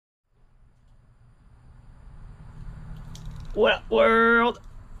What up, world?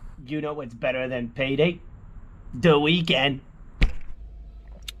 You know what's better than payday? The weekend.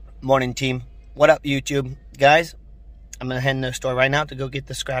 Morning, team. What up, YouTube? Guys, I'm going to head in the store right now to go get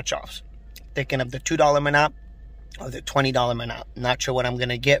the scratch-offs. Thinking of the $2 Monop or the $20 Monop. Not sure what I'm going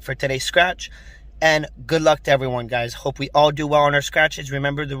to get for today's scratch. And good luck to everyone, guys. Hope we all do well on our scratches.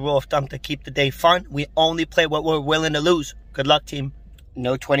 Remember the rule of thumb to keep the day fun. We only play what we're willing to lose. Good luck, team.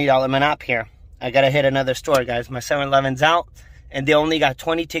 No $20 Monop here. I got to hit another store, guys. My 7-Eleven's out, and they only got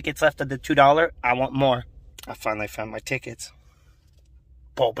 20 tickets left of the $2. I want more. I finally found my tickets.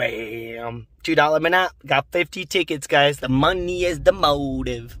 Boom, bam. $2 Monop. Got 50 tickets, guys. The money is the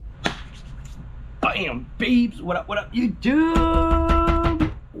motive. Bam, babes. What up,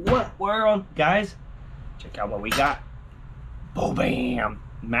 YouTube? What up, world? Guys, check out what we got. Boom, bam.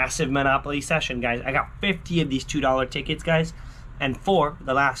 Massive Monopoly session, guys. I got 50 of these $2 tickets, guys. And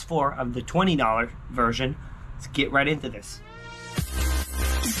the last four of the $20 version. Let's get right into this.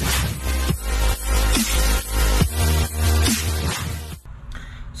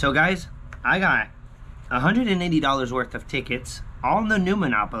 So guys, I got $180 worth of tickets on the new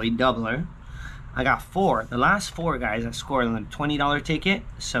Monopoly doubler. I got four. The last four, guys, I scored on the $20 ticket.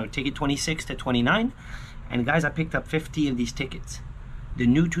 So ticket 26 to 29. And guys, I picked up 50 of these tickets. The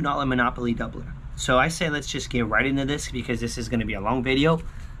new $2 Monopoly doubler. So I say let's just get right into this because this is going to be a long video.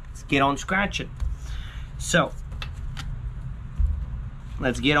 Let's get on scratching. So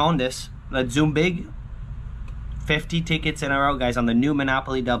let's get on this. Let's zoom big. 50 tickets in a row, guys, on the new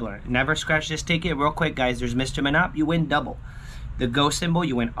Monopoly doubler. Never scratch this ticket. Real quick, guys, there's Mr. Monop. You win double. The go symbol,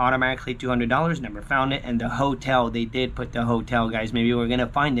 you win automatically $200. Never found it. And the hotel, they did put the hotel, guys. Maybe we're going to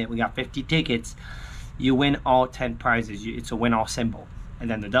find it. We got 50 tickets. You win all 10 prizes. It's a win all symbol. And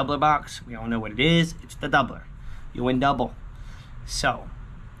then the doubler box, we all know what it is. It's the doubler. You win double. So,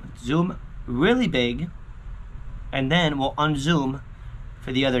 let's zoom really big. And then we'll unzoom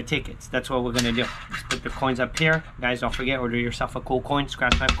for the other tickets. That's what we're going to do. Let's put the coins up here. Guys, don't forget, order yourself a cool coin,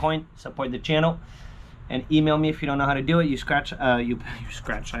 Scratch Life coin. Support the channel. And email me if you don't know how to do it. You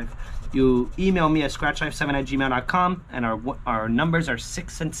email me at scratchlife7@gmail.com. And our numbers are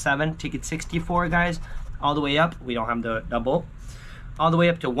 6 and 7. Ticket 64, guys. All the way up. We don't have the double. All the way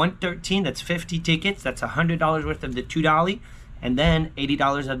up to 113. That's 50 tickets. That's $100 worth of the $2. And then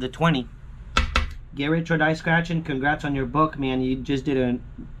 $80 of the 20. Get rich or die scratching. Congrats on your book, man. You just did a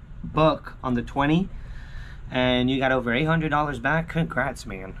book on the 20. And you got over $800 back. Congrats,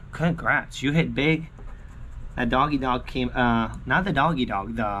 man. Congrats. You hit big. That doggy dog came, not the doggy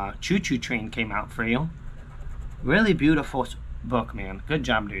dog, the choo-choo train came out for you. Really beautiful book, man. Good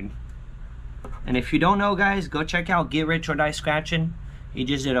job, dude. And if you don't know, guys, go check out Get Rich or Die Scratching. He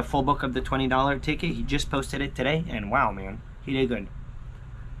just did a full book of the $20 ticket. He just posted it today, and wow, man, he did good.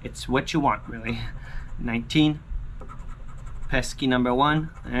 It's what you want, really. 19. Pesky number 1.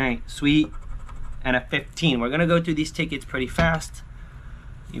 All right, sweet. And a 15. We're going to go through these tickets pretty fast,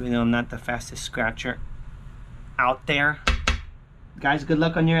 even though I'm not the fastest scratcher out there. Guys, good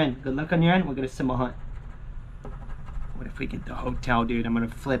luck on your end. Good luck on your end. We're going to symbol hunt. What if we get the hotel, dude? I'm going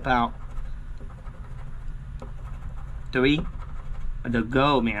to flip out. 3. The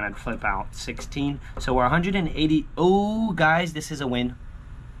go, man, I'd flip out. 16. So we're 180. Oh, guys, this is a win.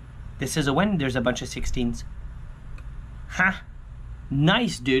 This is a win. There's a bunch of 16s. Ha.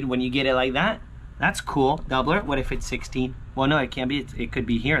 Nice, dude, when you get it like that. That's cool. Doubler. What if it's 16? Well, no, it can't be. It could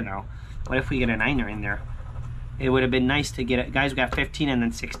be here, though. What if we get a 9er in there? It would have been nice to get it. Guys, we got 15 and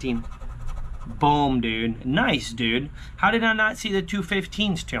then 16. Boom, dude. Nice, dude. How did I not see the two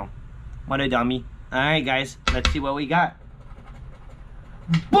 15s, too? What a dummy. All right, guys. Let's see what we got.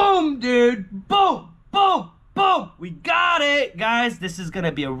 Boom, dude. Boom, boom, boom. We got it, guys. This is going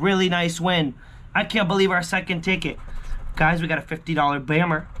to be a really nice win. I can't believe our second ticket. Guys, we got a $50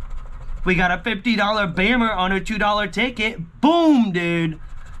 bammer. We got a $50 bammer on a $2 ticket. Boom, dude.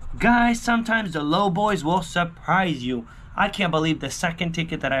 Guys, sometimes the low boys will surprise you. I can't believe the second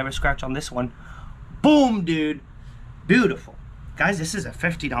ticket that I ever scratched on this one. Boom, dude. Beautiful. Guys, this is a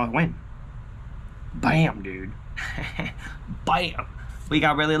 $50 win. Bam, dude. Bam. We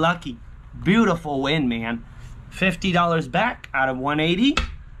got really lucky. Beautiful win, man. $50 back out of 180.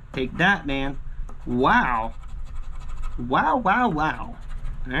 Take that, man. Wow. Wow, wow, wow.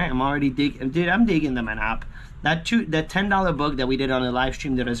 All right, I'm already digging. Dude, I'm digging the Monop. That $10 book that we did on the live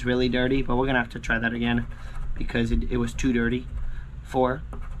stream that was really dirty, but we're going to have to try that again because it was too dirty. 4.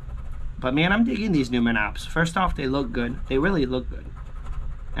 But, man, I'm digging these new Monops. First off, they look good. They really look good.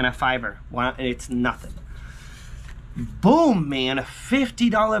 And a 5er. Well, it's nothing. Boom, man, a $50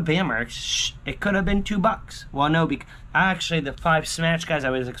 bammer. It could have been $2. Well, no, because actually the 5 smash guys, I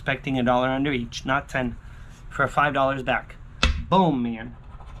was expecting $1 under each, not 10, for $5 back. Boom, man.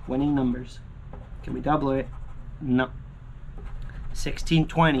 Winning numbers. Can we double it? No.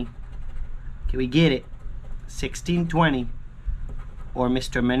 1620. Can we get it? 1620. Or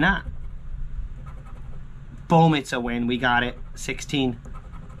Mr. Minot. Boom, it's a win. We got it. 16.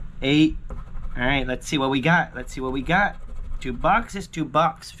 8. All right, let's see what we got. Let's see what we got. $2 is $2.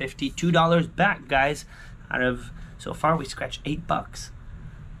 $52 back, guys. Out of, so far we scratched $8.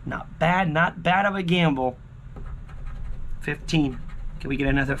 Not bad of a gamble. 15. Can we get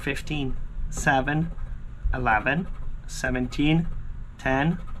another 15? 7, 11, 17,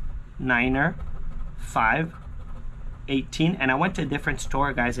 10, 9er, 5, 18. And I went to a different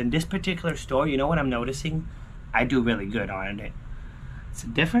store, guys. In this particular store, you know what I'm noticing? I do really good on it. It's a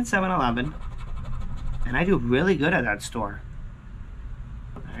different 7-Eleven, and I do really good at that store.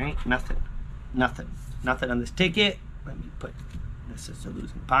 All right, nothing on this ticket. Let me put this as a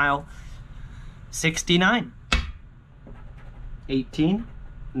losing pile. 69, 18,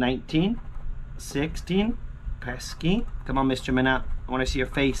 19, 16, pesky. Come on, Mr. Minot. I want to see your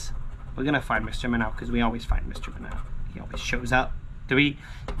face. We're gonna find Mr. Minot because we always find Mr. Minot. He always shows up. 3,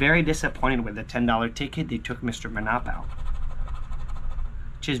 very disappointed with the $10 ticket. They took Mr. Minot out,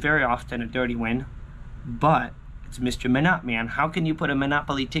 which is very often a dirty win, but it's Mr. Minot, man. How can you put a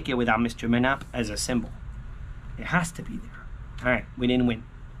Monopoly ticket without Mr. Minot as a symbol? It has to be there. All right, we didn't win.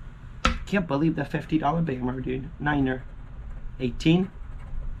 Can't believe the $50 Bammer, dude. 9er, 18,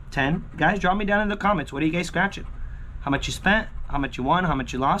 10. Guys, drop me down in the comments. What are you guys scratching? How much you spent? How much you won? How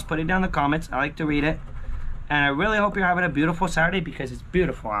much you lost? Put it down in the comments. I like to read it. And I really hope you're having a beautiful Saturday because it's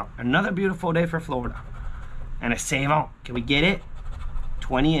beautiful out. Another beautiful day for Florida. And a save on. Can we get it?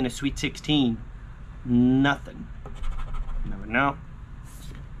 20 and a sweet 16. Nothing. You never know.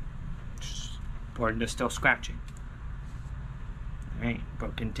 Important to still scratching. Alright,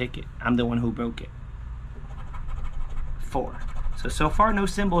 broken ticket. I'm the one who broke it. 4. So far no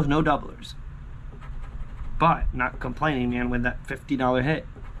symbols, no doublers. But not complaining, man, with that $50 hit.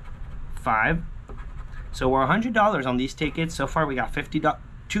 5. So we're $100 on these tickets. So far we got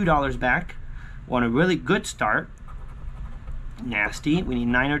 $52 back. We're on a really good start. Nasty. We need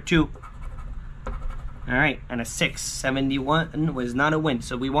 9 or 2. Alright, and a 6. 71 was not a win.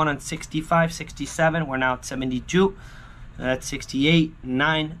 So we won on 65, 67. We're now at 72. So that's 68,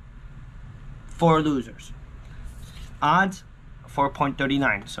 9. 4 losers. Odds,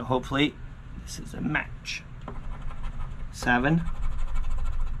 4.39. So hopefully this is a match. 7.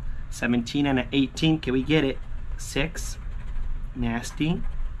 17 and an 18. Can we get it? 6. Nasty.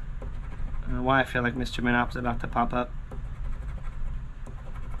 I don't know why I feel like Mr. Minop's about to pop up.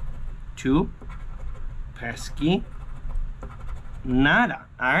 2. Pesky. Nada.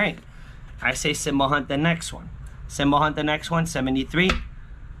 Alright. I say symbol hunt the next one. Symbol hunt the next one. 73.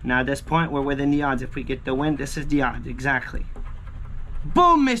 Now at this point we're within the odds. If we get the win, this is the odds. Exactly.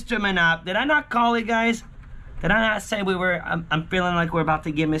 Boom, Mr. Minop. Did I not call it, guys? Did I not say we were, I'm feeling like we're about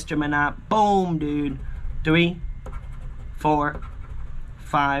to get Mr. Minot. Boom, dude. 3, 4,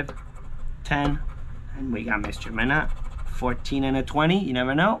 5, 10, and we got Mr. Minot. 14 and a 20, you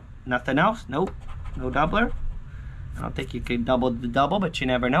never know. Nothing else, nope. No doubler. I don't think you could double the double, but you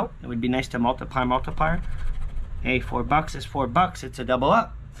never know. It would be nice to multiplier. Hey, $4 is $4. It's a double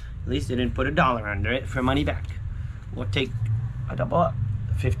up. At least they didn't put $1 under it for money back. We'll take a double up.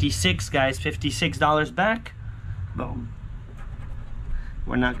 56, guys, $56 back. Boom.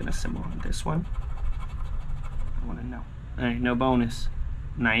 We're not gonna symbol on this one. I wanna know. Alright, no bonus.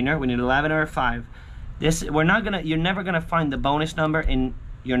 9er, we need 11 or 5. This, we're not gonna, you're never gonna find the bonus number in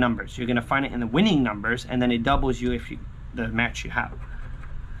your numbers. You're gonna find it in the winning numbers, and then it doubles you if you, the match you have.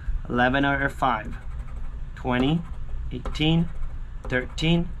 11 or 5. 20, 18,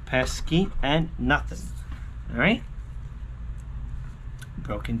 13, pesky, and nothing. Alright?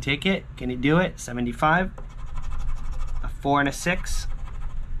 Broken ticket. Can you do it? 75. A 4 and a 6.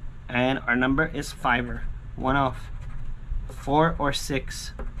 And our number is 5er. 1 off. 4 or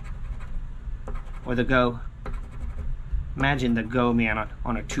 6. Or the go. Imagine the go, man,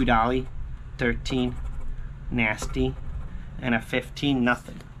 on a $2. 13. Nasty. And a 15.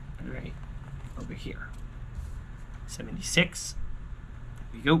 Nothing. Right over here. 76. There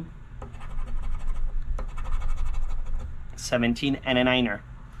we go. 17 and a 9er.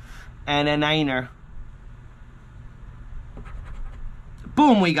 And a 9er.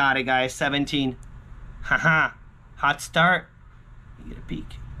 Boom, we got it, guys. 17. Haha. Hot start. You get a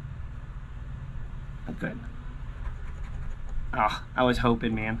peek. Oh, good. Oh, I was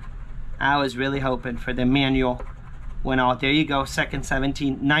hoping, man. I was really hoping for the manual. Went out. There you go. Second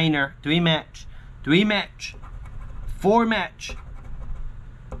 17. 9er. 3 match. 3 match. 4 match.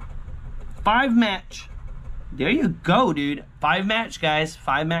 5 match. There you go, dude. 5 match, guys.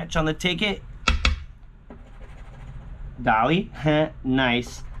 5 match on the ticket. Dolly.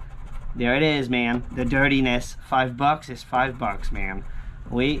 Nice. There it is, man. The dirtiness. $5 is $5, man.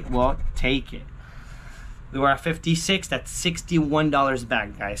 We will take it. We were at 56. That's $61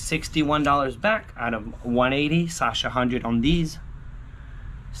 back, guys. $61 back out of 180. Sasha 100 on these.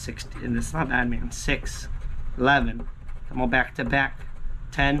 60, and it's not bad, man. 6, 11. Come on, back to back.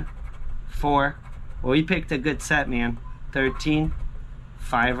 10, 4. Well, we picked a good set, man. 13,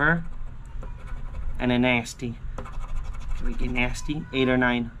 5er, and a nasty. Can we get nasty? 8 or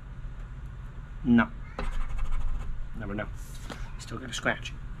 9? No. Never know. Still got to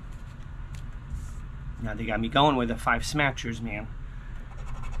scratch. Now they got me going with the 5 smatchers, man.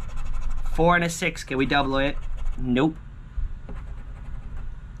 4 and a 6. Can we double it? Nope.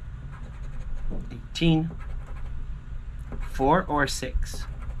 18. 4 or 6.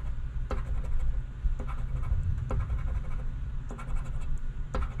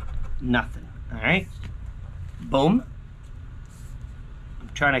 Nothing. Alright. Boom. I'm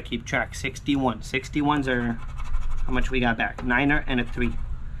trying to keep track. 61. 61s are how much we got back. 9er and a 3.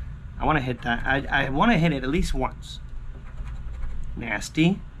 I want to hit that. I want to hit it at least once.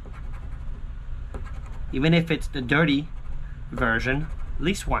 Nasty. Even if it's the dirty version, at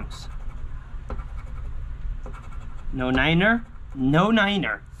least once. No 9er. No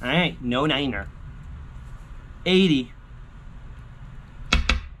 9er. Alright. No 9er. 80.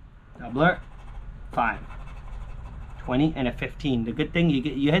 Doubler. 5. 20 and a 15. The good thing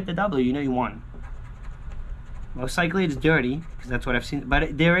you hit the doubler, you know you won. Most likely it's dirty, because that's what I've seen.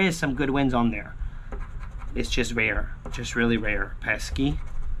 But there is some good wins on there. It's just rare. Just really rare. Pesky.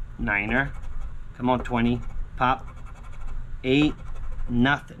 9er. Come on, 20. Pop. 8.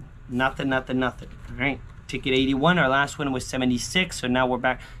 Nothing. Nothing, nothing, nothing. Alright. Ticket 81. Our last one was 76. So now we're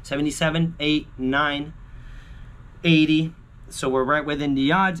back. 77, 8, 9, 80. So we're right within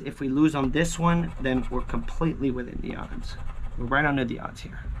the odds. If we lose on this one, then we're completely within the odds. We're right under the odds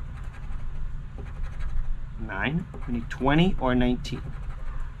here. 9. We need 20 or 19.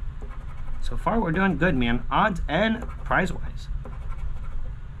 So far we're doing good, man. Odds and prize-wise.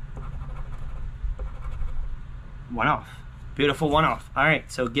 1 off. Beautiful 1 off.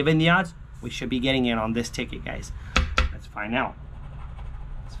 Alright, so given the odds, we should be getting in on this ticket, guys. Let's find out.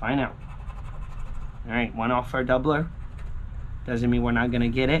 Let's find out. Alright, 1 off for a doubler. Doesn't mean we're not gonna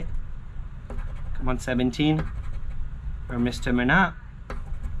get it. Come on, 17. For Mr. Manap.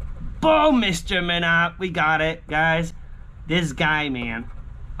 Boom, Mr. Manap. We got it, guys. This guy, man.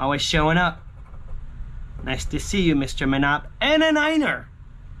 Always showing up. Nice to see you, Mr. Manap. And a 9er.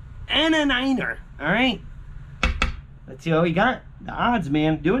 And a 9er. Alright. Let's see what we got. The odds,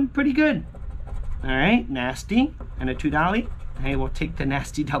 man. Doing pretty good. Alright, nasty. And a $2. Hey, we'll take the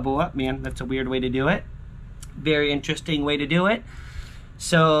nasty double up, man. That's a weird way to do it. Very interesting way to do it.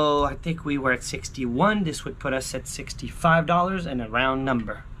 So I think we were at 61. This would put us at $65 and a round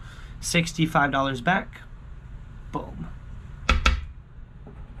number. $65 back. Boom.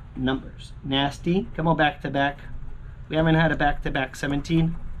 Numbers. Nasty. Come on, back to back. We haven't had a back to back.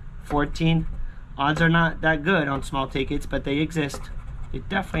 17, 14. Odds are not that good on small tickets, but they exist. They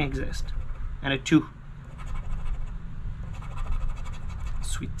definitely exist. And a 2.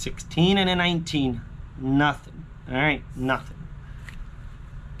 Sweet 16 and a 19. Nothing. Alright, nothing.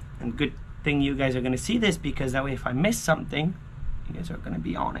 And good thing you guys are going to see this, because that way if I miss something, you guys are going to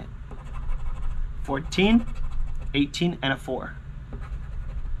be on it. 14, 18, and a 4.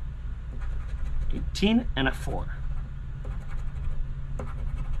 18 and a 4.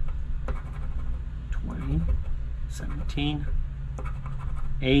 20, 17,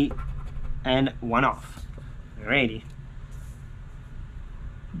 8, and 1 off. Alrighty.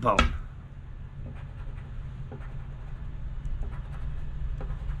 Boom.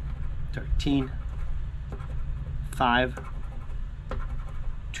 13, 5,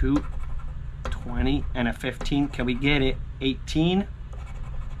 2, 20, and a 15. Can we get it? 18.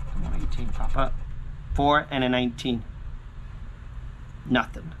 Come on, 18, pop up. 4 and a 19.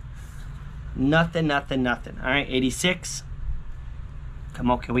 Nothing. Nothing, nothing, nothing. All right, 86.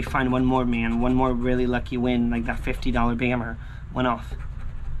 Come on, can we find one more, man? One more really lucky win, like that $50 bammer. 1 off.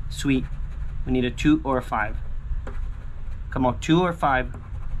 Sweet. We need a 2 or a 5. Come on, 2 or 5.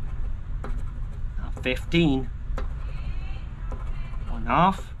 15. 1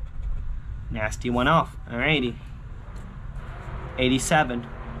 off. Nasty 1 off. Alrighty. 87.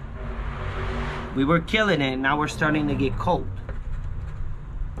 We were killing it. Now we're starting to get cold.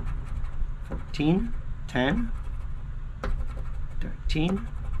 14. 10. 13.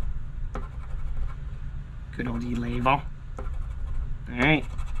 Good old E-label. Alright.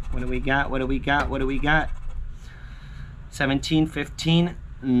 What do we got? What do we got? What do we got? 17, 15,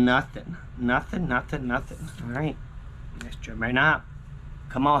 nothing. Nothing, nothing, nothing. All right. Mr. Manap.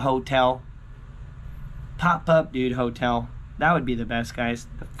 Come on, hotel. Pop up, dude, hotel. That would be the best, guys.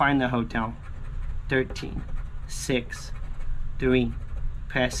 Find the hotel. 13, 6, 3,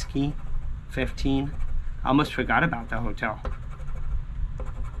 pesky, 15. I almost forgot about the hotel.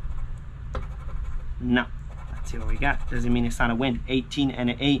 No. Let's see what we got. Doesn't mean it's not a win. 18 and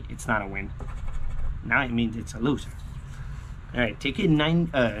an 8, it's not a win. Now it means it's a loser. All right, ticket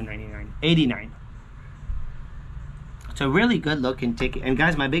 89. It's a really good looking ticket. And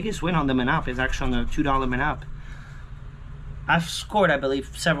guys, my biggest win on the Manop is actually on the $2 Manop. I've scored, I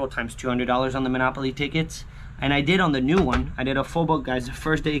believe, several times $200 on the Monopoly tickets. And I did on the new one. I did a full book, guys, the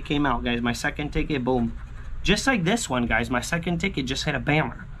first day it came out, guys. My second ticket, boom. Just like this one, guys, my second ticket just hit a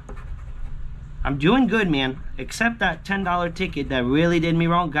bammer. I'm doing good, man. Except that $10 ticket that really did me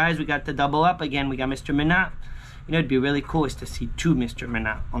wrong. Guys, we got the double up again. We got Mr. Manap. You know, it'd be really cool is to see 2 Mr.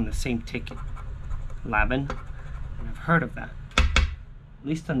 Manap on the same ticket. 11. And I've heard of that. At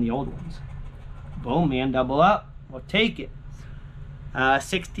least on the old ones. Boom, man. Double up. We'll take it.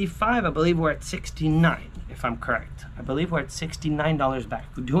 65. I believe we're at 69, if I'm correct. I believe we're at $69 back.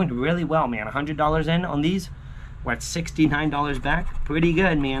 We're doing really well, man. $100 in on these. We're at $69 back. Pretty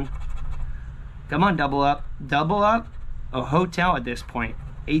good, man. Come on, double up. Double up. A hotel at this point.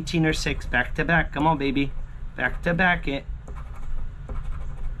 18 or 6. Back to back. Come on, baby. Back to back it.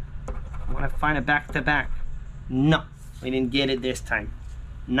 I want to find a back to back. No. We didn't get it this time.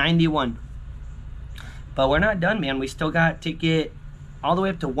 91. But we're not done, man. We still got ticket all the way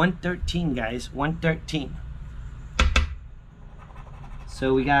up to 113, guys. 113.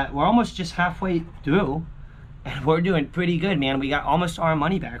 So we're almost just halfway through. And we're doing pretty good, man. We got almost our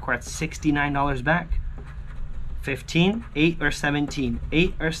money back. We're at $69 back. 15, 8 or 17.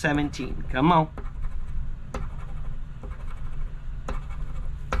 8 or 17. Come on.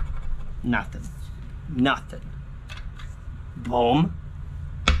 Nothing. Nothing. Boom.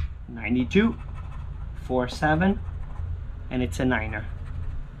 92. 4, 7. And it's a 9er.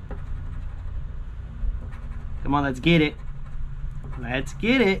 Come on, let's get it. Let's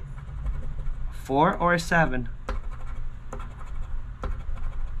get it. 4 or a 7.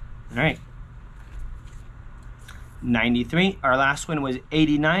 All right. 93. Our last win was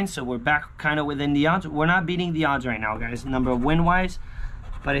 89, so we're back kind of within the odds. We're not beating the odds right now, guys, number of win-wise,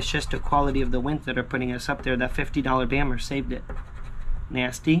 but it's just the quality of the wins that are putting us up there. That $50 bammer saved it.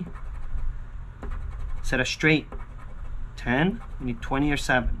 Nasty. Set a straight. 10. We need 20 or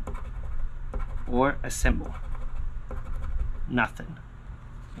 7. Or a symbol. Nothing.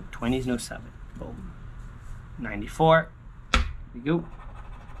 No 20s, no 7. Boom. 94. Here we go.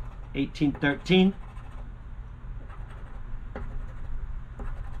 18, 13.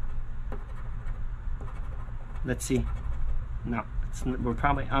 Let's see. No, we're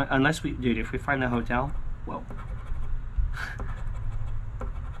probably unless we, dude. If we find the hotel, whoa.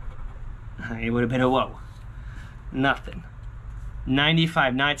 It would have been a whoa. Nothing.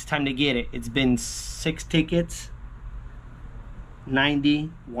 95. Now it's time to get it. It's been 6 tickets.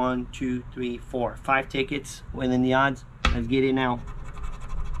 90. 1, 2, 3, 4. 5 tickets within the odds. Let's get it now.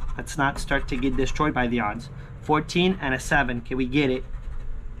 Let's not start to get destroyed by the odds. 14 and a 7. Can we get it?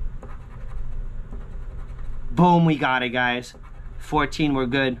 Boom, we got it, guys. 14, we're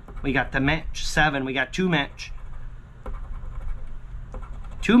good. We got the match. 7, we got 2 match.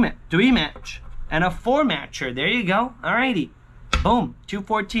 3 match. And a 4 matcher. There you go. Alrighty. Boom.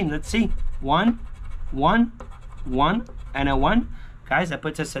 214. Let's see. 1, 1, 1, and a 1. Guys, that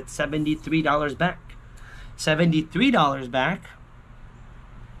puts us at $73 back. $73 back.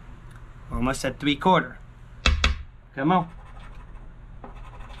 Almost at 3/4. Come on.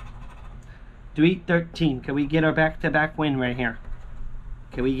 313. Can we get our back-to-back win right here?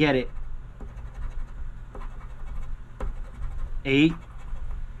 Can we get it? 8.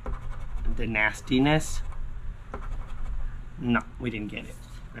 The nastiness. No, we didn't get it.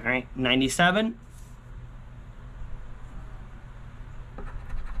 All right, 97.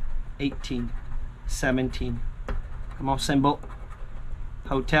 18. 17. Come on, symbol.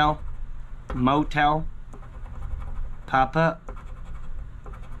 Hotel. Motel. Pop up.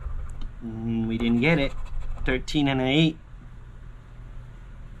 We didn't get it. 13 and an 8.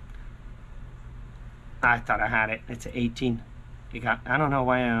 I thought I had it. It's an 18. You got, I don't know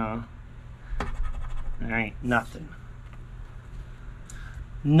why. All right, nothing.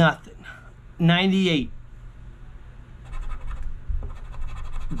 Nothing. 98.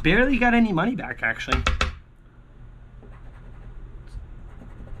 Barely got any money back, actually.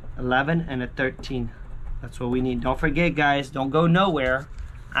 11 and a 13. That's what we need. Don't forget, guys. Don't go nowhere.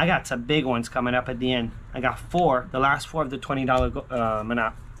 I got some big ones coming up at the end. I got 4, the last 4 of the $20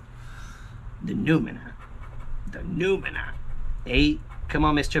 Manap. The new Manap. The new Manap. 8. Come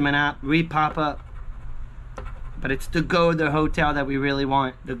on, Mr. Manap. Repop up. But it's the go or the hotel that we really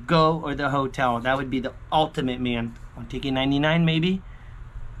want. The go or the hotel. That would be the ultimate, man. On ticket 99, maybe?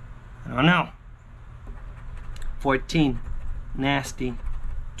 I don't know. 14. Nasty.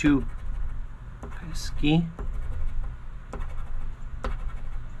 2. Pesky.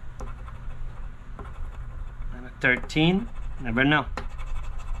 13. Never know.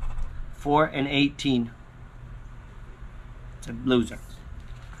 4 and 18. It's a loser.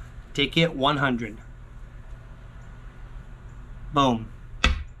 Ticket 100. Boom.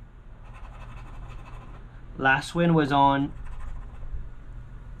 Last win was on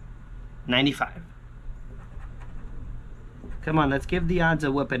 95. Come on, let's give the odds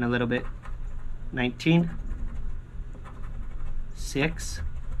a whooping a little bit. 19. 6.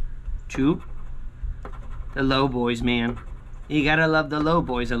 2. The low boys, man. You gotta love the low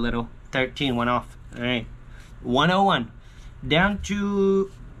boys a little. 13 went off. Alright. 101. Down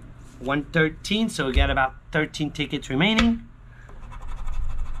to 113, so we got about 13 tickets remaining.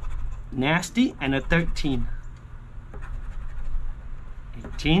 Nasty and a 13.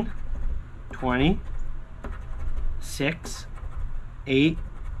 18. 20. 6. 8.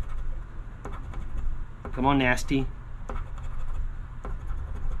 Come on, nasty.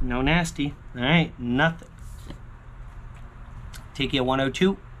 No nasty. Alright, nothing. Ticket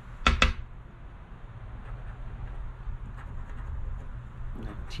 102.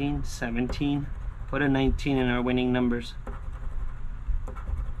 19, 17. Put a 19 in our winning numbers.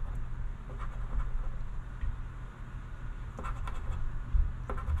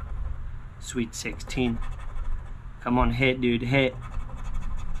 Sweet 16. Come on, hit, dude, hit.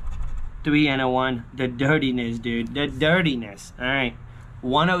 3 and a 1. The dirtiness, dude. The dirtiness. Alright.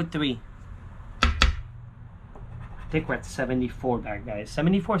 103. I think we're at 74 back, guys.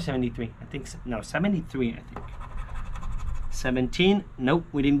 74, 73. I think, no, 73, I think. 17. Nope,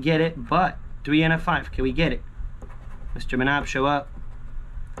 we didn't get it, but 3 and a 5. Can we get it? Mr. Manab, show up.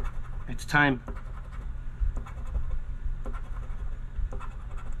 It's time.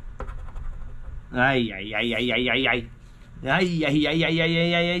 Ay, ay, ay, ay, ay, ay, ay. Ay, ay, ay, ay,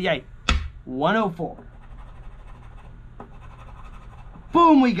 ay, ay, ay, ay. 104.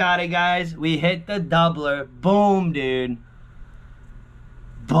 Boom, we got it, guys. We hit the doubler. Boom, dude.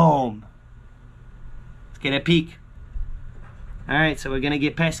 Boom. Let's get a peek. Alright, so we're going to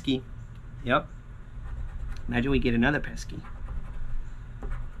get pesky. Yep. Imagine we get another pesky.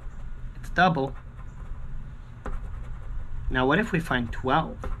 It's double. Now, what if we find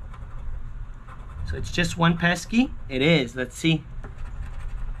 12? So it's just one pesky? It is. Let's see.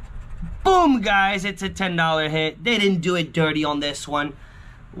 Boom, guys. It's a $10 hit. They didn't do it dirty on this one.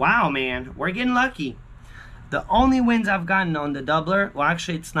 Wow, man. We're getting lucky. The only wins I've gotten on the doubler, well,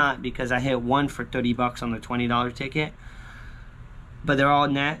 actually, it's not because I hit one for 30 bucks on the $20 ticket. But they're all,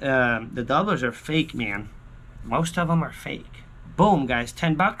 the doublers are fake, man. Most of them are fake. Boom, guys.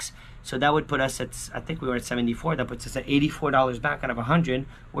 10 bucks. So that would put us at, I think we were at 74. That puts us at $84 back out of 100.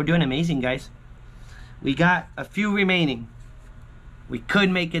 We're doing amazing, guys. We got a few remaining. We could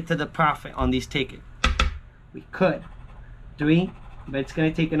make it to the profit on these tickets. We could. 3, but it's going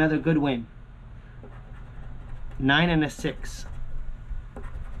to take another good win. 9 and a 6.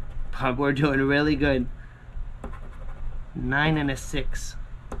 But we're doing really good. 9 and a 6.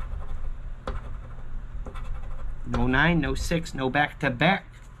 No 9, no 6, no back-to-back.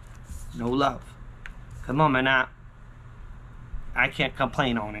 No love. Come on, man. I can't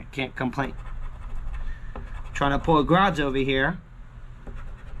complain on it. Can't complain. Trying to pull garage over here.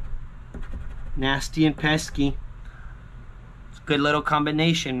 Nasty and pesky. It's a good little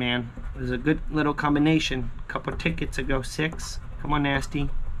combination, man. It was a good little combination. A couple tickets ago. 6. Come on, nasty.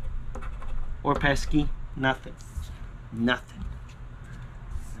 Or pesky. Nothing. Nothing.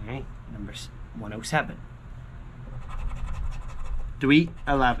 Alright, number 107. 3,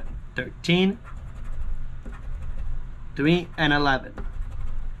 11. 13. 3 and 11.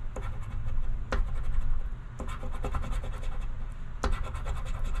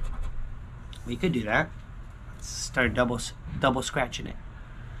 We could do that. Let's start double scratching it.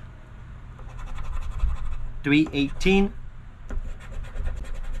 3, 18.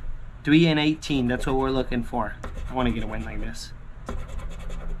 3 and 18. That's what we're looking for. I want to get a win like this.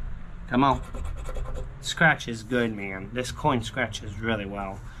 Come on. Scratch is good, man. This coin scratches really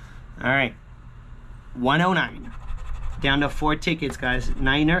well. Alright. 109. Down to 4 tickets, guys.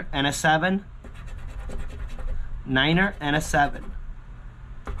 9er and a 7. 9er and a 7.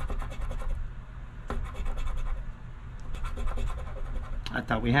 I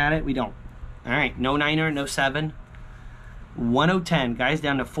thought we had it. We don't. All right, no 9er, no 7. 1010, guys,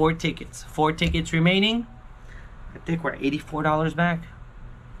 down to 4 tickets. 4 tickets remaining. I think we're $84 back.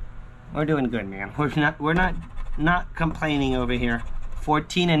 We're doing good, man. We're not complaining over here.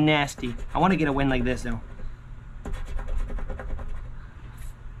 14 and nasty. I want to get a win like this though.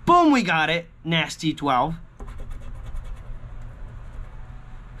 Boom, we got it. Nasty 12.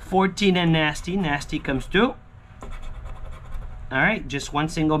 14 and nasty. Nasty comes through. All right, just one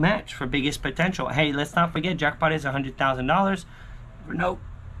single match for biggest potential. Hey, let's not forget jackpot is $100,000. Nope.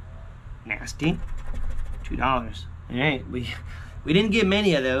 Nasty. $2. All right, we didn't get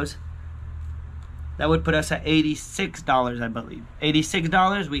many of those. That would put us at $86, I believe.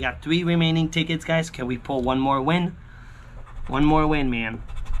 $86. We got 3 remaining tickets, guys. Can we pull one more win? One more win, man.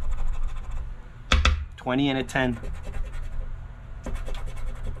 20 and a 10.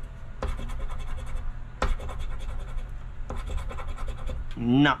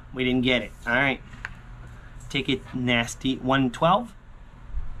 No, we didn't get it. All right. Ticket nasty. 112.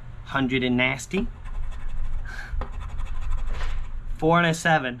 100 and nasty. 4 and a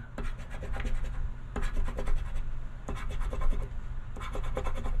 7.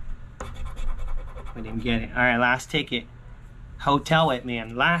 We didn't get it. All right, last ticket. Hotel it,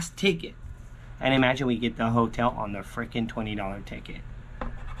 man. Last ticket. And imagine we get the hotel on the freaking $20 ticket.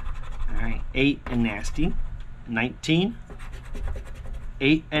 All right, 8 and nasty. 19.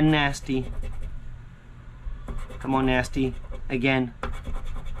 8 and nasty. Come on, nasty. Again.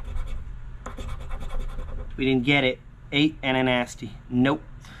 We didn't get it. 8 and a nasty. Nope.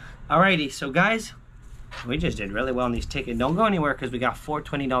 Alrighty, so guys, we just did really well on these tickets. Don't go anywhere because we got 4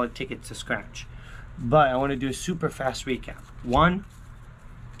 $20 tickets to scratch. But I want to do a super fast recap. 1,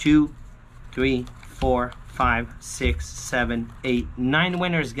 2, 3, 4, 5, 6, 7, 8, 9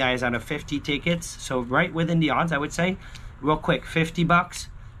 winners, guys, out of 50 tickets. So right within the odds, I would say. Real quick, 50 bucks,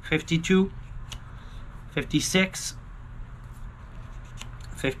 52, 56,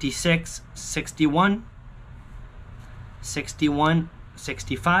 56, 61, 61,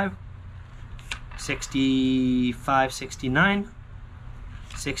 65, 65, 69,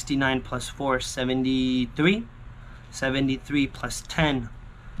 69 plus 4, 73, 73 plus 10,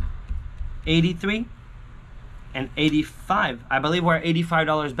 83, and 85. I believe we're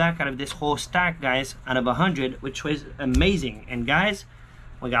 $85 back out of this whole stack, guys, out of 100, which was amazing. And guys,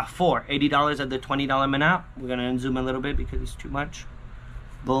 we got 4 $80 of the $20 manap. We're gonna zoom a little bit because it's too much.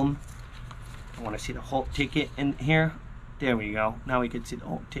 Boom. I want to see the whole ticket in here. There we go. Now we can see the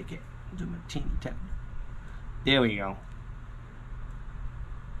whole ticket. Zoom a teeny tap. There we go.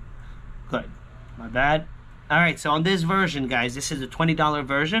 Good. My bad. All right, so on this version, guys, this is a $20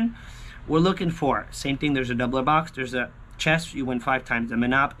 version. We're looking for same thing. There's a doubler box. There's a chest. You win 5 times. The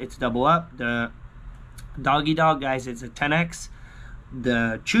manop, it's double up. The doggy dog, guys, it's a 10x.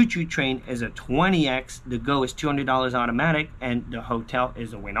 The choo choo train is a 20x. The go is $200 automatic, and the hotel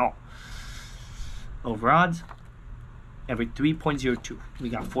is a win all. Over odds, every 3.02. We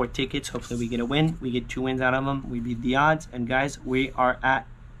got 4 tickets. Hopefully we get a win. We get 2 wins out of them. We beat the odds, and guys, we are at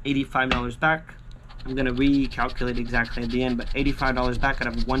 $85 back. I'm gonna recalculate exactly at the end, but $85 back out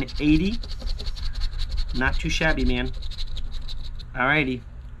of 180. Not too shabby, man. Alrighty.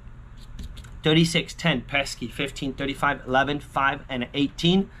 36, 10, pesky, 15, 35, 11, 5, and an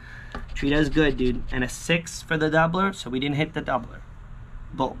 18. Treat us good, dude. And a 6 for the doubler, so we didn't hit the doubler.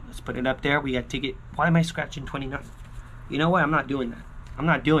 Boom. Let's put it up there. We got ticket. Why am I scratching 29? You know what? I'm not doing that. I'm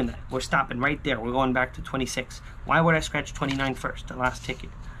not doing that. We're stopping right there. We're going back to 26. Why would I scratch 29 first? The last ticket.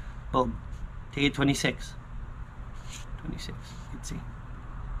 Boom. Ticket 26. 26. Let's see.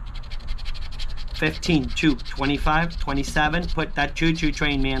 15, 2, 25, 27. Put that choo-choo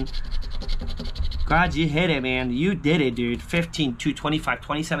train, man. God, you hit it, man. You did it, dude. 15, 2, 25,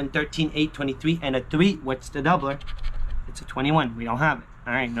 27, 13, 8, 23, and a 3. What's the doubler? It's a 21. We don't have it.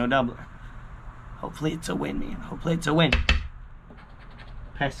 All right, no doubler. Hopefully it's a win, man. Hopefully it's a win.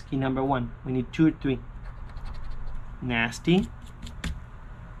 Pesky number 1. We need 2 or 3. Nasty.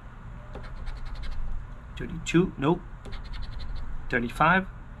 32. Nope. 35.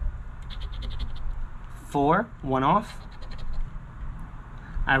 4. 1 off.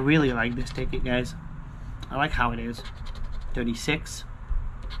 I really like this ticket, guys. I like how it is. 36.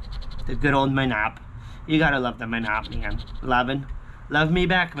 The good old Manop. You gotta love the Manop, man. 11. Love me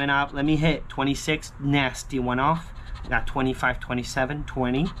back, Manop. Let me hit. 26. Nasty. 1 off. Got 25, 27,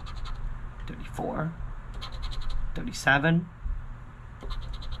 20. 34. 37.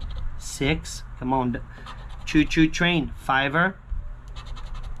 6. Come on. Choo-choo train. 5er.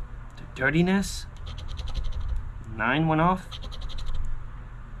 The dirtiness. 9. 1 off.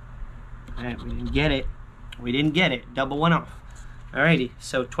 Alright, we didn't get it. We didn't get it. Double 1 off. Alrighty,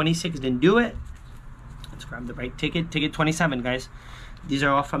 so 26 didn't do it. Let's grab the right ticket. Ticket 27, guys. These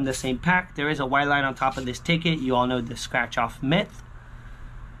are all from the same pack. There is a white line on top of this ticket. You all know the scratch off myth.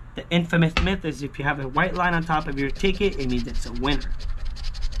 The infamous myth is if you have a white line on top of your ticket, it means it's a winner.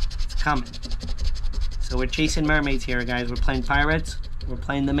 It's coming. So we're chasing mermaids here, guys. We're playing pirates. We're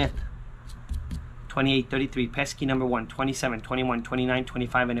playing the myth. 28, 33, pesky number 1, 27, 21, 29,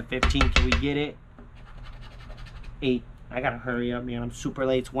 25, and a 15. Can we get it? 8. I gotta hurry up, man. I'm super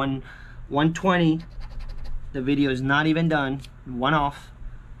late. It's 1:20. The video is not even done. 1 off.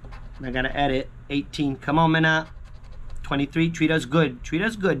 And I gotta edit. 18. Come on, man. 23. Treat us good. Treat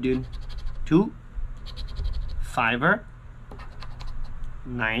us good, dude. 2. 5er.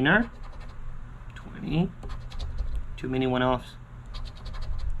 9er. 20. Too many 1 offs.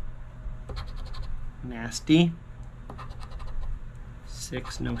 Nasty.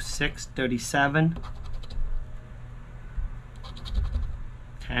 6. No 6. 37.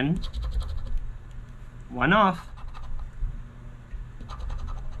 10. 1 off.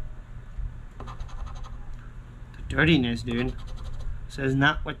 The dirtiness, dude. This is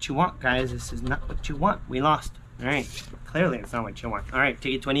not what you want, guys. This is not what you want. We lost. Alright. Clearly, it's not what you want. Alright,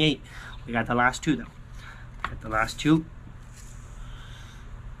 ticket 28. We got the last 2, though. Got the last 2.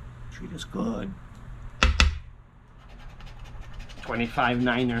 Treat us good. 25,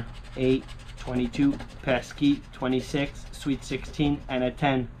 9er. 8. 22. Pesky. 26. Sweet 16. And a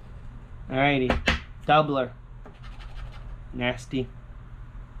 10. Alrighty. Doubler. Nasty.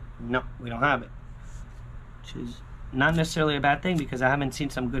 No, we don't have it. Which is not necessarily a bad thing because I haven't seen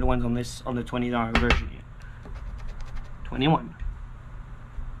some good ones on this, on the $20 version yet. 21.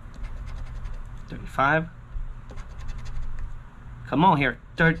 35. Come on here.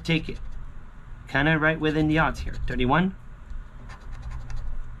 3rd ticket. Kind of right within the odds here. 31.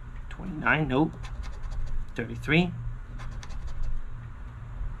 29. Nope. 33.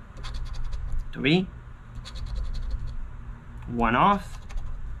 3. 1 off.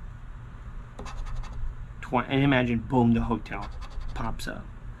 20, and imagine, boom, the hotel pops up.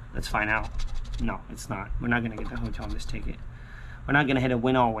 Let's find out. No, it's not. We're not gonna get the hotel on this ticket. We're not gonna hit a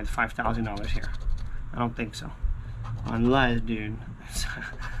win all with $5,000 here. I don't think so. Unless, dude,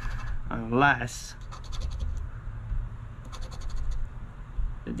 unless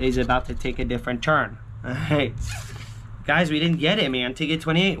the day's about to take a different turn. All right. Guys, we didn't get it, man. Ticket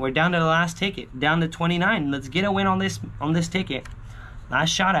 28. We're down to the last ticket. Down to 29. Let's get a win on this ticket. Last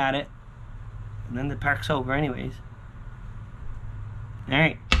shot at it. And then the pack's over anyways.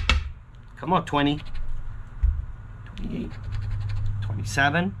 Alright. Come on, 20. 28.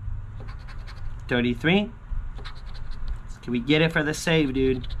 27. 33. Can we get it for the save,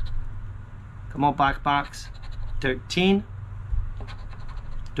 dude? Come on, black box. 13.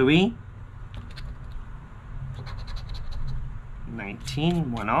 3.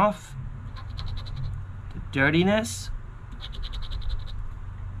 19, 1 off. The dirtiness.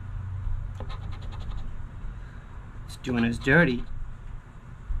 It's doing us dirty.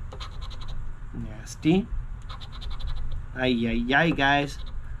 Nasty. Ay, ay, ay, guys.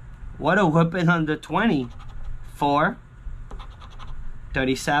 What a whooping on the 20. 4.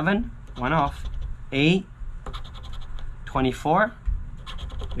 37, 1 off. 8. 24.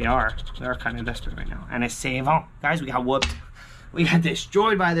 We are kind of desperate right now. And a save on. Guys, we got whooped. We got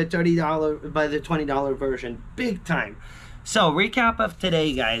destroyed by the $20 version, big time. So recap of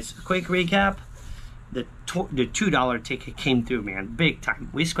today, guys. Quick recap. The $2 ticket came through, man, big time.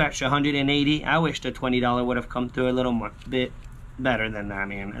 We scratched 180. I wish the $20 would have come through a little more, bit better than that,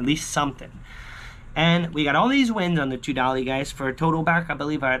 man. At least something. And we got all these wins on the $2, guys, for a total back, I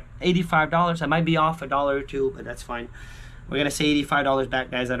believe, at $85. I might be off $1 or $2, but that's fine. We're going to say $85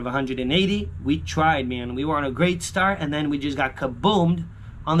 back, guys, out of 180. We tried, man. We were on a great start, and then we just got kaboomed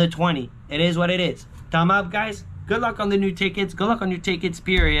on the 20. It is what it is. Thumb up, guys. Good luck on the new tickets. Good luck on your tickets,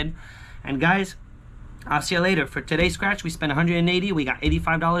 period. And, guys, I'll see you later. For today's scratch, we spent 180. We got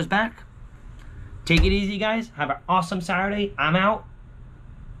 $85 back. Take it easy, guys. Have an awesome Saturday. I'm out.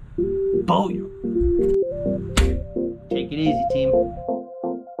 Booyah. Take it easy, team.